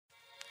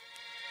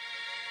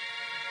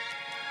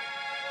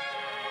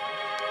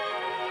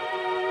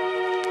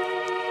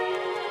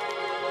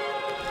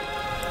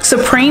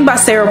Supreme by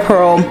Sarah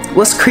Pearl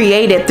was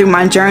created through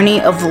my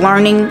journey of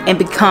learning and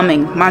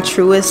becoming my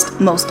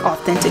truest, most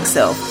authentic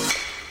self.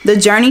 The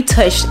journey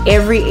touched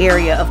every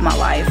area of my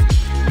life: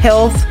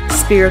 health,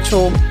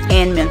 spiritual,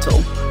 and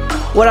mental.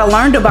 What I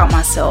learned about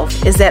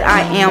myself is that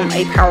I am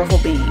a powerful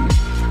being.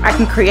 I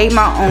can create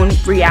my own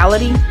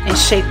reality and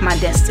shape my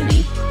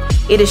destiny.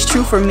 It is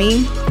true for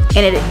me,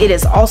 and it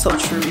is also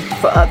true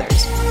for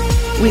others.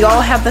 We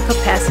all have the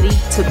capacity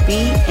to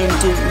be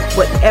and do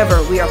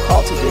whatever we are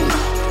called to do.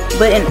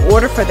 But in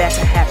order for that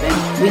to happen,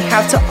 we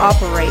have to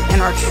operate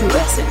in our true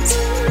essence,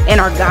 in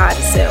our God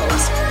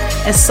selves.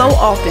 And so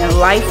often,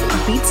 life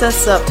beats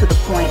us up to the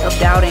point of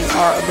doubting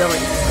our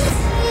abilities.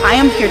 I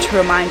am here to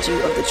remind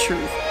you of the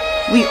truth.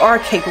 We are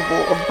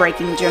capable of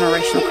breaking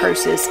generational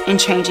curses and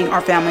changing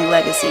our family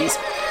legacies.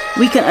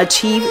 We can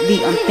achieve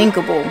the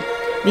unthinkable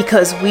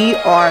because we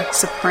are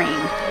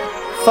supreme.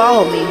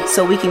 Follow me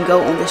so we can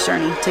go on this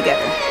journey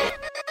together.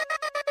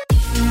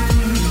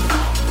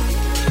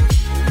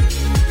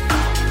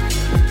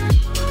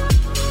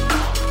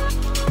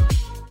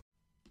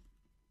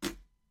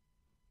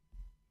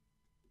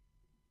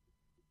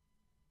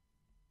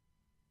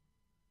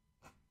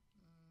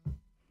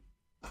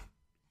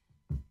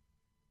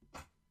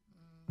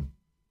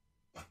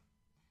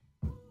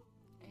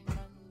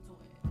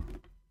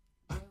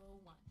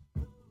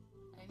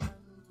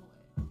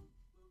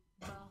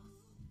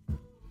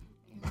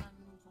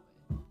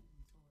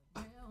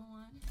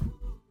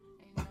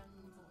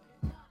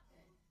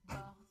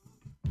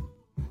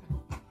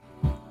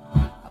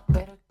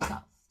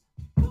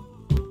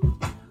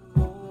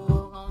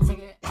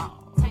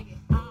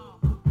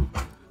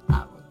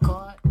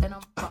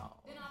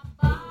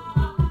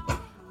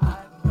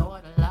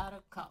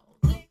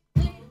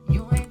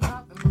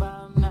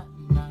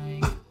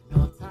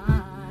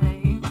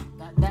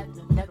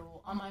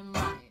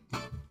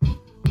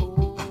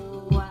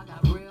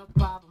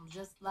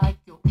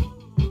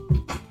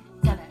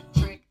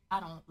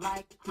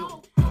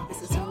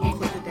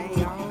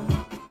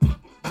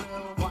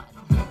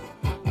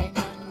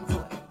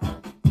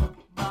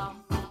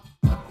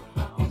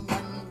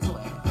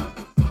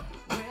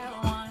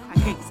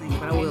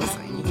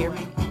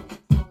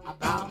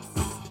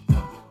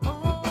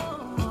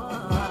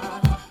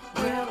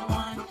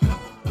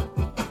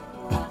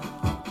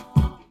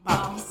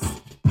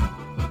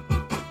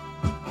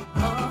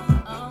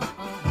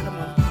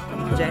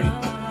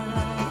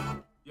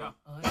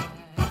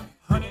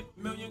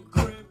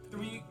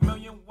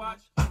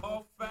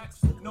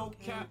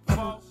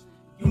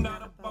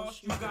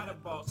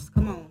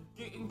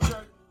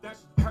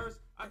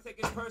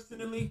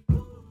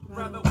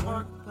 Rather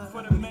work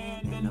for the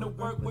man than to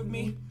work with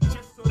me,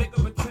 just so they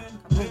can pretend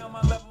they on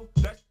my level.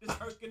 That's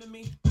just irking to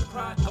me.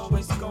 Pride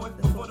always going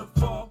before the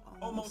fall,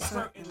 almost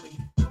certainly.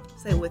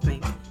 Say it with me.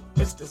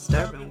 It's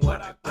disturbing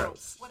what I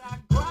gross.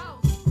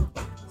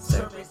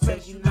 Survey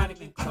says you're not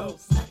even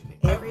close.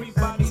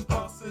 Everybody's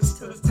bosses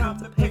till it's time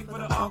to pay for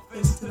the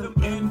office. To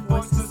them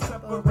invoices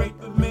separate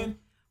the men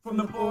from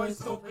the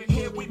boys. Over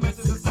here we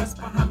measure success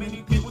by how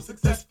many people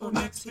successful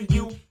next to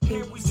you.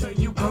 Here we say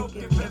you broke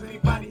if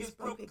everybody is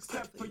broke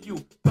except for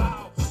you.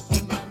 Wow.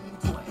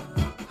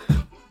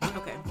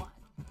 Okay,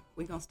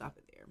 we're gonna stop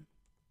it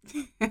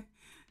there.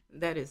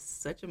 That is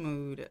such a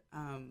mood,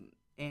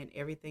 and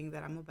everything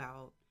that I'm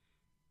about.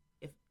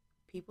 If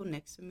people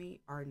next to me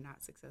are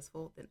not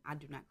successful, then I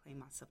do not claim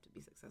myself to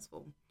be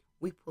successful.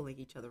 We pulling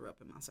each other up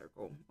in my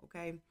circle,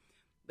 okay?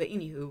 But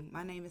anywho,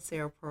 my name is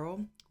Sarah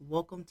Pearl.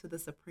 Welcome to the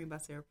Supreme by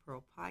Sarah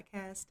Pearl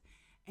podcast,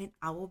 and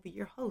I will be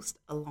your host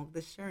along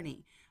this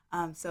journey.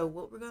 So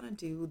what we're going to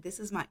do, this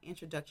is my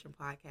introduction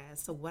podcast.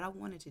 So what I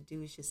wanted to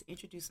do is just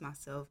introduce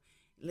myself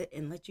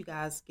and let you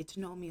guys get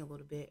to know me a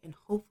little bit, and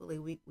hopefully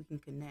we can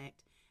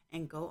connect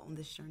and go on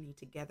this journey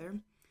together.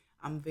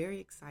 I'm very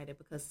excited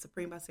because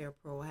Supreme by Sarah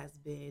Pearl has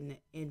been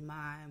in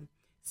my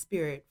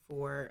spirit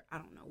for, I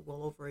don't know,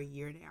 well over a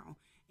year now.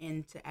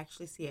 And to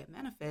actually see it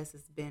manifest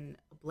has been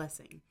a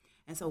blessing.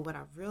 And so what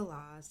I've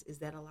realized is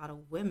that a lot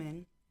of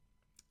women,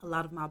 a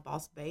lot of my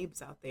boss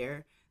babes out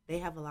there, they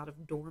have a lot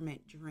of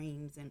dormant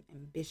dreams and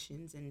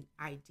ambitions and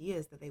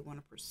ideas that they want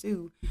to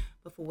pursue,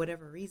 but for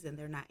whatever reason,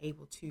 they're not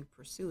able to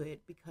pursue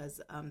it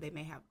because they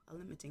may have a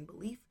limiting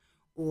belief,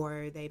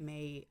 or they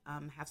may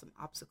have some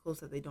obstacles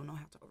that they don't know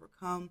how to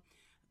overcome.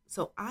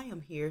 So I am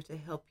here to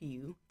help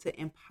you, to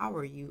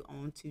empower you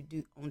on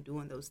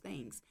doing those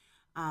things.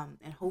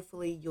 And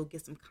hopefully you'll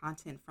get some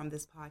content from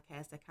this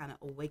podcast that kind of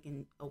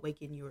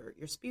awaken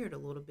your spirit a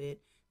little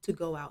bit to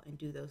go out and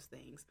do those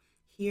things.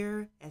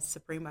 Here at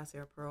Supreme by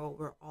Sarah Pearl,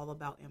 we're all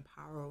about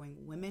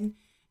empowering women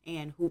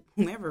and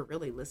whomever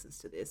really listens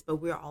to this, but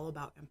we're all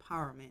about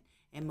empowerment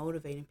and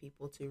motivating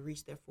people to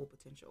reach their full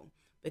potential,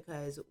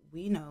 because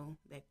we know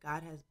that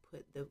God has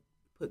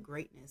put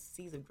greatness,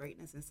 seeds of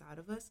greatness inside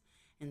of us,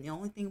 and the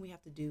only thing we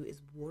have to do is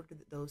water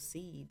those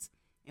seeds,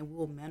 and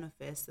we'll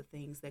manifest the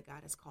things that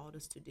God has called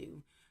us to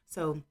do.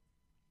 So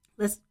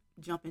let's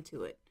jump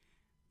into it.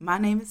 My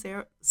name is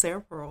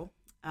Sarah Pearl,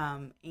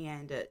 and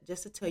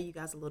just to tell you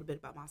guys a little bit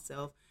about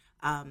myself,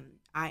 I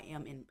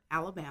am in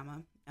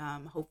Alabama,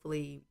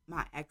 Hopefully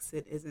my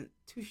accent isn't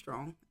too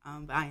strong,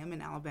 but I am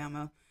in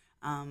Alabama,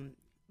 um,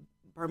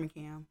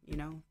 Birmingham,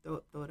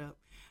 throw it up.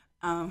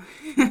 Um,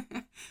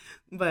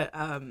 but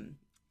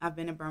I've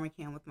been in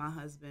Birmingham with my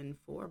husband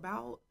for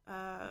about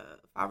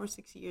 5 or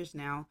 6 years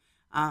now.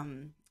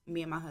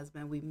 Me and my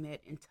husband, we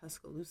met in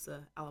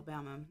Tuscaloosa,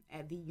 Alabama,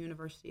 at the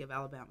University of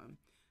Alabama.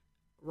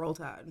 Roll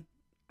Tide.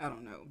 I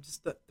don't know,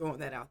 just throwing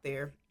that out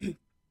there.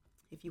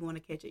 If you want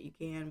to catch it, you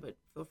can, but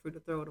feel free to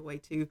throw it away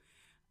too.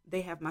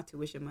 They have my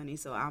tuition money,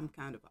 so I'm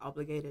kind of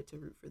obligated to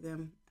root for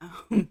them.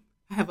 I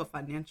have a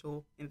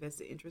financial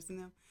invested interest in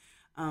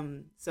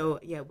them. So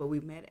yeah, but we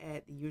met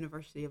at the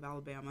University of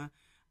Alabama.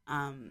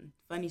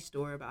 Funny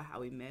story about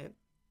how we met.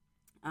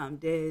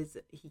 Dez,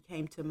 he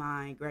came to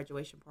my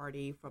graduation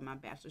party for my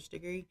bachelor's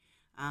degree,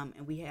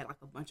 and we had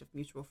like a bunch of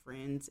mutual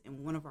friends,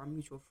 and one of our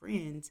mutual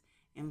friends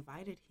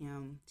invited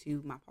him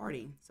to my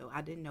party. So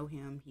I didn't know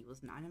him; he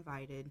was not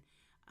invited,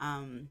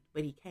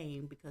 but he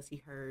came because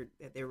he heard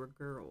that there were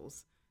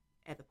girls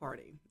at the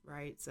party,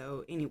 right?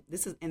 So anyway,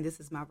 this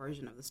is my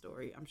version of the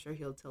story. I'm sure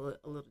he'll tell it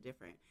a little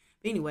different.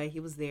 But anyway, he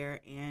was there,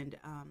 and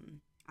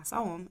I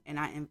saw him, and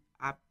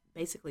I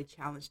basically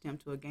challenged him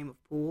to a game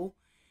of pool,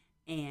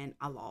 and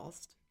I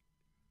lost.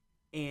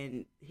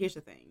 And here's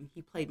the thing: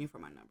 he played me for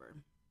my number.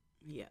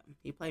 Yeah,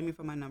 he played me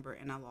for my number,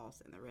 and I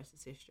lost, and the rest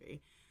is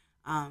history.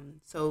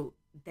 So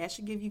that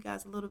should give you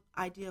guys a little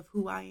idea of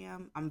who I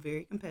am. I'm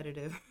very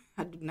competitive.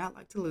 I do not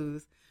like to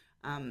lose.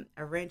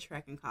 I ran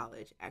track in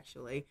college,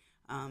 actually.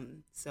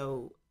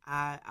 So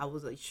I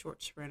was a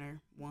short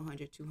sprinter,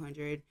 100,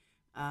 200,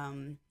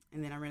 and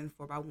then I ran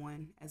the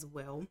 4x1 as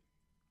well.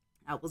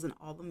 I was an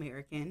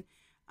All-American.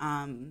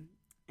 And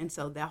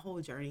so that whole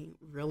journey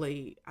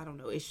really, I don't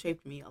know, it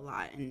shaped me a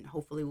lot, and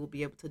hopefully we'll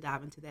be able to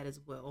dive into that as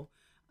well.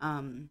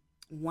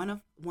 One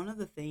of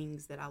the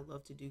things that I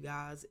love to do,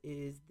 guys,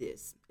 is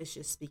this. It's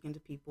just speaking to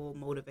people,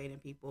 motivating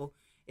people.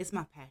 It's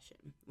my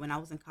passion. When I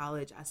was in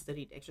college, I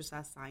studied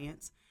exercise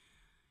science,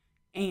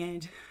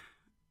 and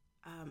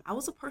I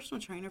was a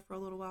personal trainer for a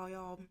little while,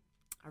 y'all.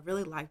 I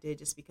really liked it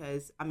just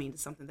because, I mean,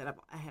 it's something that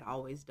I had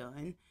always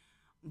done.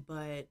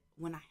 But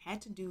when I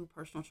had to do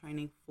personal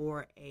training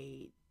for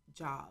a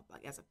job,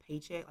 like as a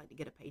paycheck, like to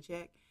get a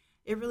paycheck,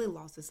 it really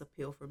lost its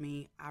appeal for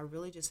me. I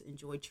really just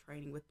enjoy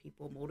training with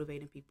people,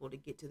 motivating people to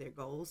get to their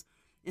goals.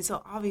 And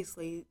so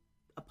obviously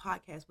a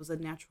podcast was a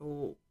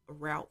natural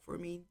route for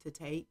me to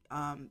take,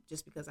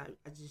 just because I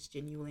just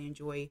genuinely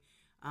enjoy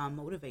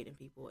motivating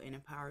people and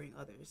empowering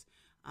others.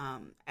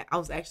 I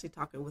was actually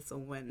talking with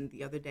someone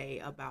the other day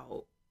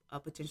about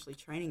potentially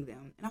training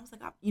them. And I was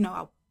like,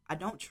 I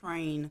don't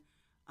train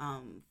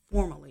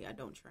formally, I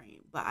don't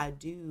train, but I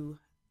do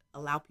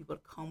allow people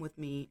to come with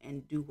me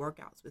and do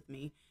workouts with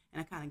me,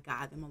 and I kind of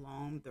guide them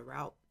along the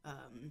route,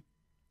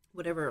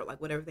 whatever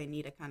they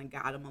need. I kind of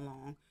guide them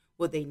along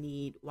what they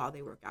need while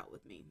they work out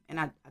with me, and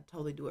I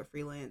totally do it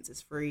freelance.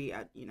 It's free.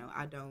 I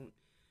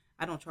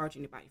don't charge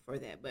anybody for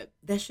that, but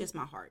that's just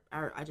my heart.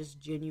 I just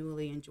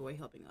genuinely enjoy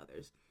helping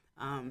others,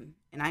 and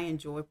I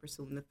enjoy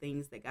pursuing the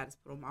things that God has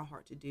put on my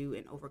heart to do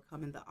and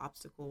overcoming the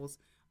obstacles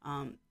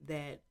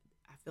that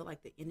I feel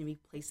like the enemy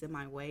placed in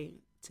my way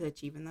to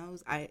achieving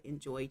those. I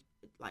enjoy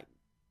like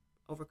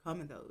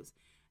overcoming those,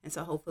 and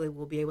so hopefully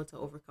we'll be able to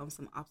overcome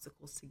some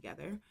obstacles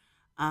together.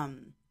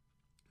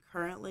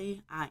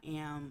 Currently, I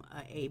am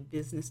a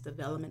business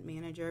development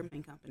manager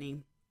in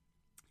company,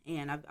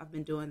 and I've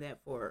been doing that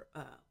for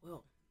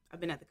I've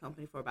been at the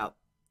company for about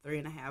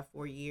 3.5,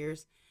 4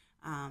 years,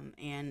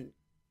 and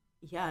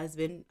yeah, it's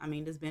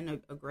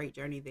been a great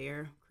journey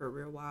there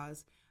career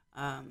wise.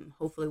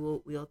 Hopefully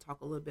we'll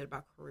talk a little bit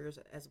about careers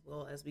as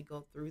well as we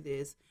go through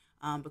this,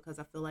 because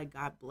I feel like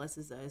God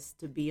blesses us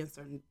to be in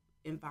certain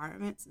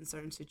environments and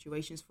certain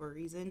situations for a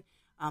reason,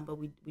 but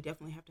we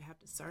definitely have to have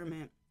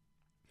discernment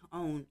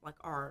on like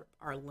our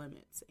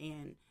limits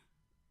and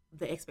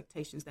the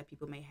expectations that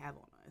people may have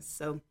on us.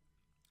 So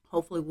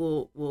hopefully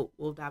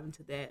we'll dive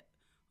into that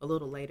a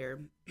little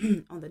later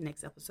on the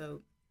next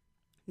episode.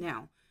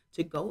 Now,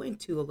 to go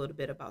into a little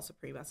bit about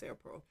Supreme by Sarah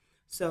Pearl.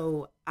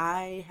 So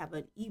I have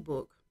an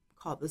ebook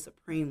called The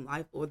Supreme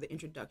Life, or The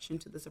Introduction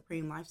to the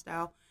Supreme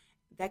Lifestyle.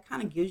 That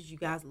kind of gives you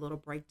guys a little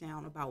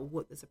breakdown about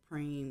what the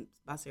Supreme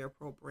by Sarah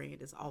Pearl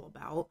brand is all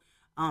about.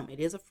 It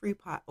is a free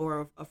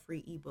a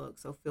free ebook,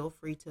 so feel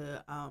free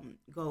to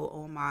go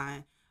on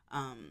my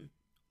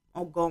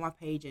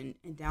page and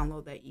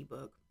download that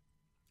ebook.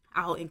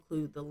 I'll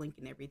include the link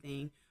and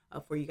everything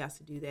for you guys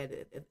to do that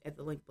at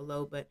the link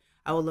below. But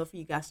I would love for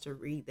you guys to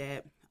read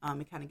that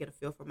and kind of get a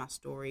feel for my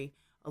story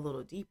a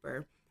little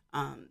deeper.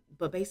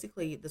 But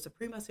basically, the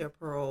Supreme by Sarah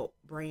Pearl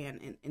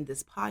brand in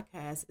this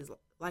podcast is,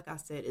 like I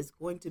said, is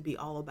going to be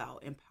all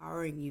about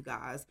empowering you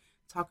guys,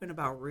 talking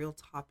about real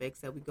topics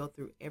that we go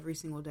through every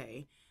single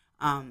day,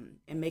 and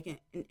making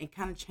and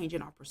kind of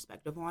changing our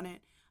perspective on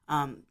it.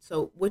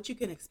 So what you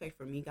can expect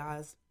from me,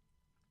 guys,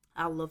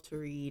 I love to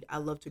read, I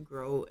love to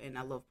grow, and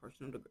I love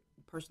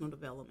personal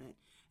development.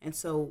 And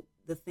so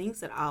the things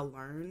that I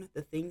learn,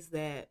 the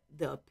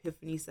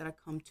epiphanies that I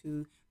come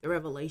to, the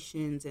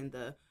revelations and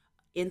the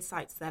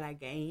insights that I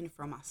gain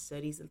from my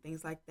studies and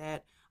things like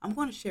that, I'm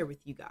going to share with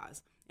you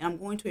guys, and I'm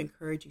going to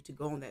encourage you to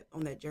go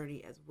on that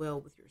journey as well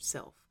with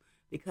yourself.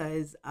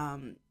 Because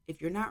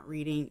if you're not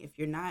reading, if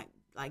you're not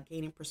like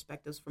gaining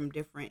perspectives from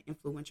different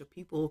influential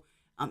people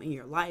in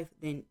your life,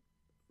 then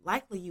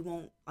likely you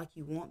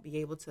won't be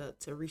able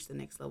to reach the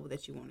next level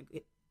that you want to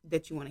get,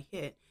 that you want to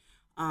hit.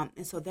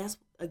 And so that's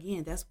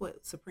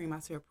what Supreme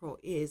Myself Pro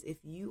is. If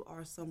you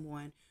are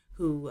someone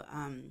who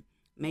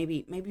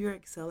maybe you're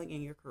excelling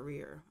in your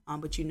career,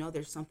 but you know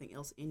there's something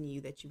else in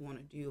you that you want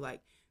to do.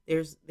 Like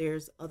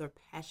there's other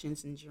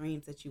passions and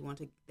dreams that you want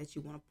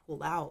to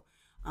pull out,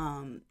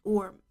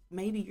 or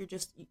maybe you're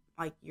just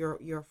like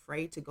you're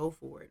afraid to go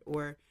for it,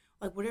 or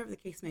like whatever the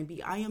case may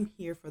be. I am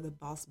here for the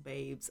boss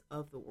babes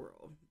of the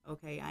world.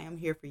 Okay, I am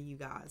here for you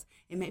guys,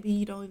 and maybe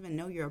you don't even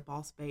know you're a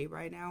boss babe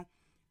right now.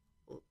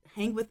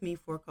 Hang with me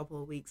for a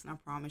couple of weeks, and I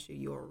promise you,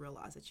 you'll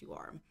realize that you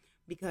are,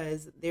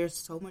 because there's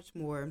so much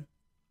more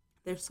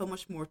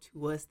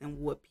to us than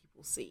what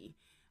people see.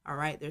 All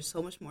right, there's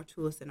so much more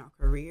to us in our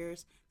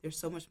careers. There's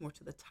so much more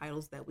to the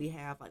titles that we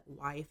have, like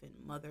wife and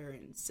mother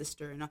and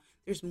sister, and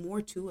there's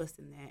more to us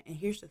than that. And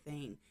here's the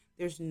thing: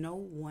 there's no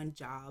one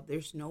job,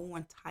 there's no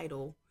one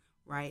title,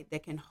 right,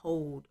 that can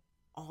hold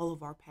all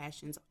of our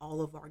passions,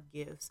 all of our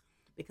gifts,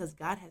 because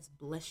God has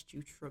blessed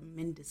you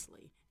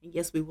tremendously. And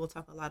yes, we will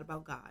talk a lot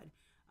about God.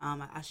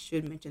 I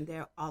should mention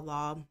that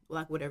Allah,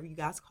 like whatever you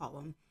guys call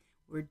him,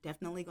 we're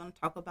definitely going to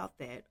talk about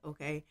that.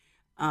 Okay,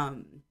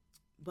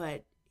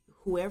 but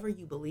whoever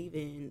you believe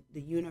in,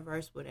 the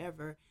universe,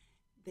 whatever,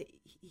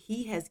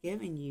 he has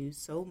given you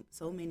so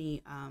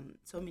many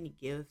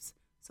gifts,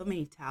 so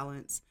many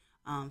talents,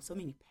 so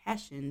many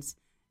passions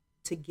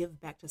to give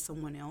back to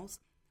someone else,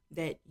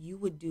 that you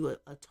would do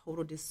a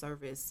total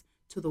disservice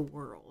to the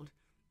world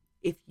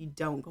if you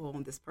don't go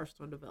on this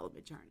personal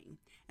development journey.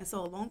 And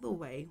so along the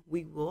way,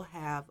 we will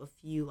have a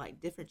few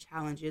like different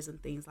challenges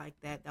and things like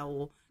that that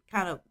will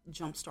kind of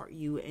jumpstart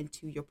you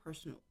into your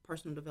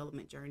personal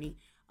development journey.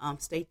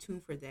 Stay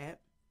tuned for that.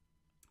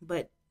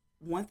 But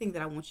one thing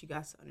that I want you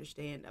guys to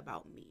understand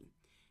about me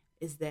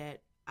is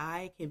that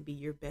I can be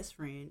your best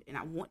friend, and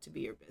I want to be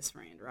your best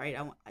friend, right?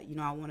 I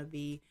want to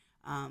be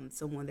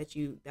someone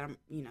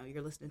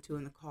you're listening to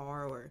in the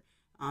car, or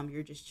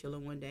you're just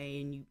chilling one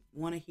day and you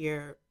want to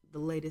hear the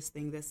latest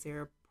thing that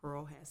Sarah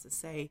Pearl has to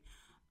say.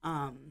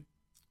 I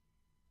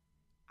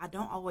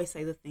don't always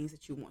say the things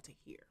that you want to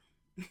hear.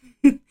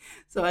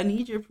 So I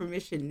need your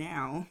permission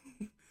now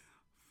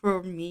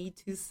for me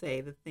to say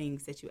the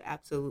things that you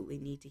absolutely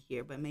need to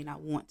hear but may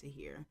not want to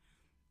hear.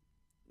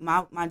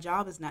 My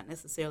job is not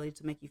necessarily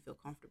to make you feel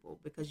comfortable,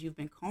 because you've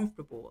been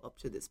comfortable up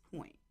to this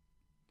point.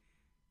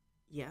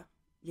 Yeah,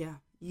 yeah,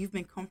 you've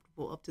been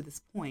comfortable up to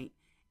this point,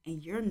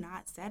 and you're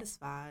not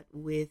satisfied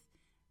with,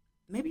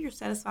 maybe you're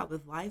satisfied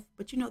with life,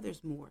 but you know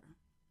there's more.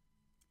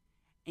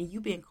 And you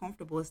being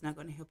comfortable is not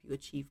going to help you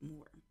achieve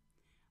more.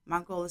 My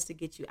goal is to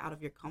get you out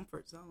of your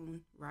comfort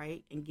zone,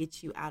 right? And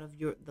get you out of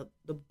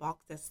the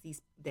box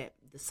that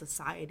the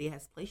society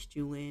has placed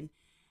you in,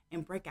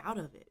 and break out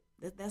of it.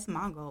 That's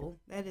my goal.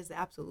 That is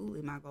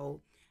absolutely my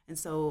goal. And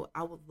so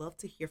I would love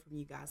to hear from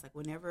you guys. Like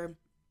whenever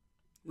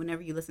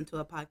you listen to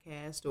a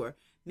podcast, or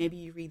maybe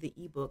you read the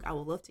ebook, I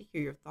would love to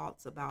hear your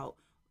thoughts about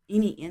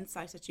any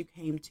insights that you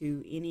came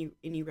to,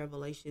 any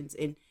revelations,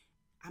 and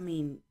I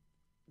mean,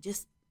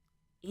 just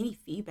any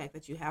feedback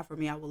that you have for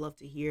me. I would love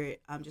to hear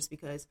it. Just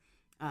because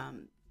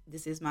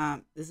this is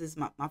my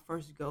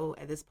first go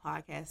at this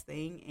podcast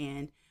thing,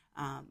 and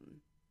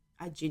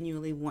I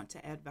genuinely want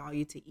to add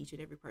value to each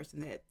and every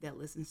person that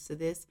listens to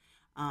this.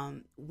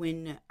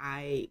 When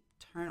I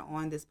turn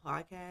on this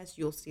podcast,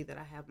 you'll see that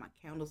I have my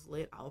candles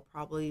lit. I'll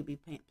probably be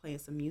playing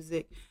some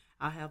music.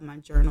 I'll have my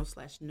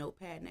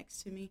journal/notepad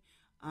next to me,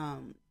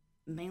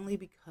 mainly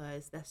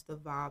because that's the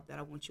vibe that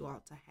I want you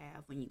all to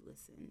have when you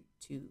listen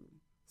to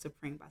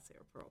Supreme by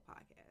Sarah Pearl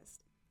podcast.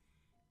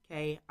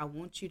 Okay, I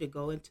want you to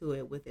go into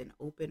it with an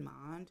open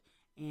mind,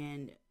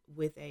 and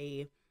with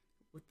the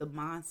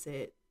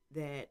mindset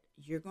that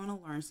you're going to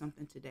learn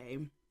something today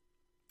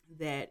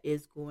that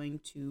is going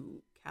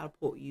to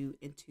catapult you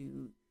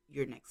into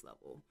your next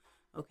level.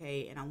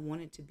 Okay, and I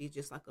want it to be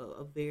just like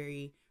a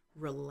very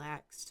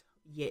relaxed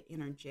yet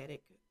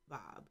energetic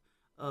vibe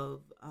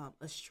of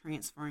us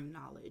transferring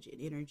knowledge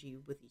and energy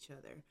with each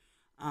other.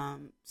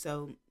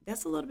 So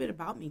that's a little bit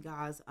about me,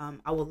 guys.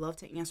 I would love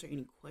to answer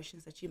any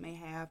questions that you may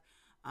have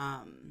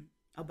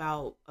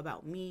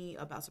about me,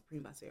 about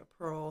Supreme by Sarah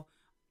Pearl,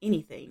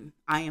 anything.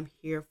 I am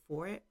here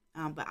for it.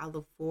 But I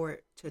look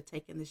forward to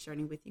taking this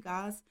journey with you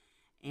guys,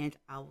 and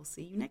I will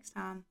see you next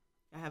time.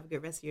 Y'all have a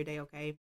good rest of your day, okay?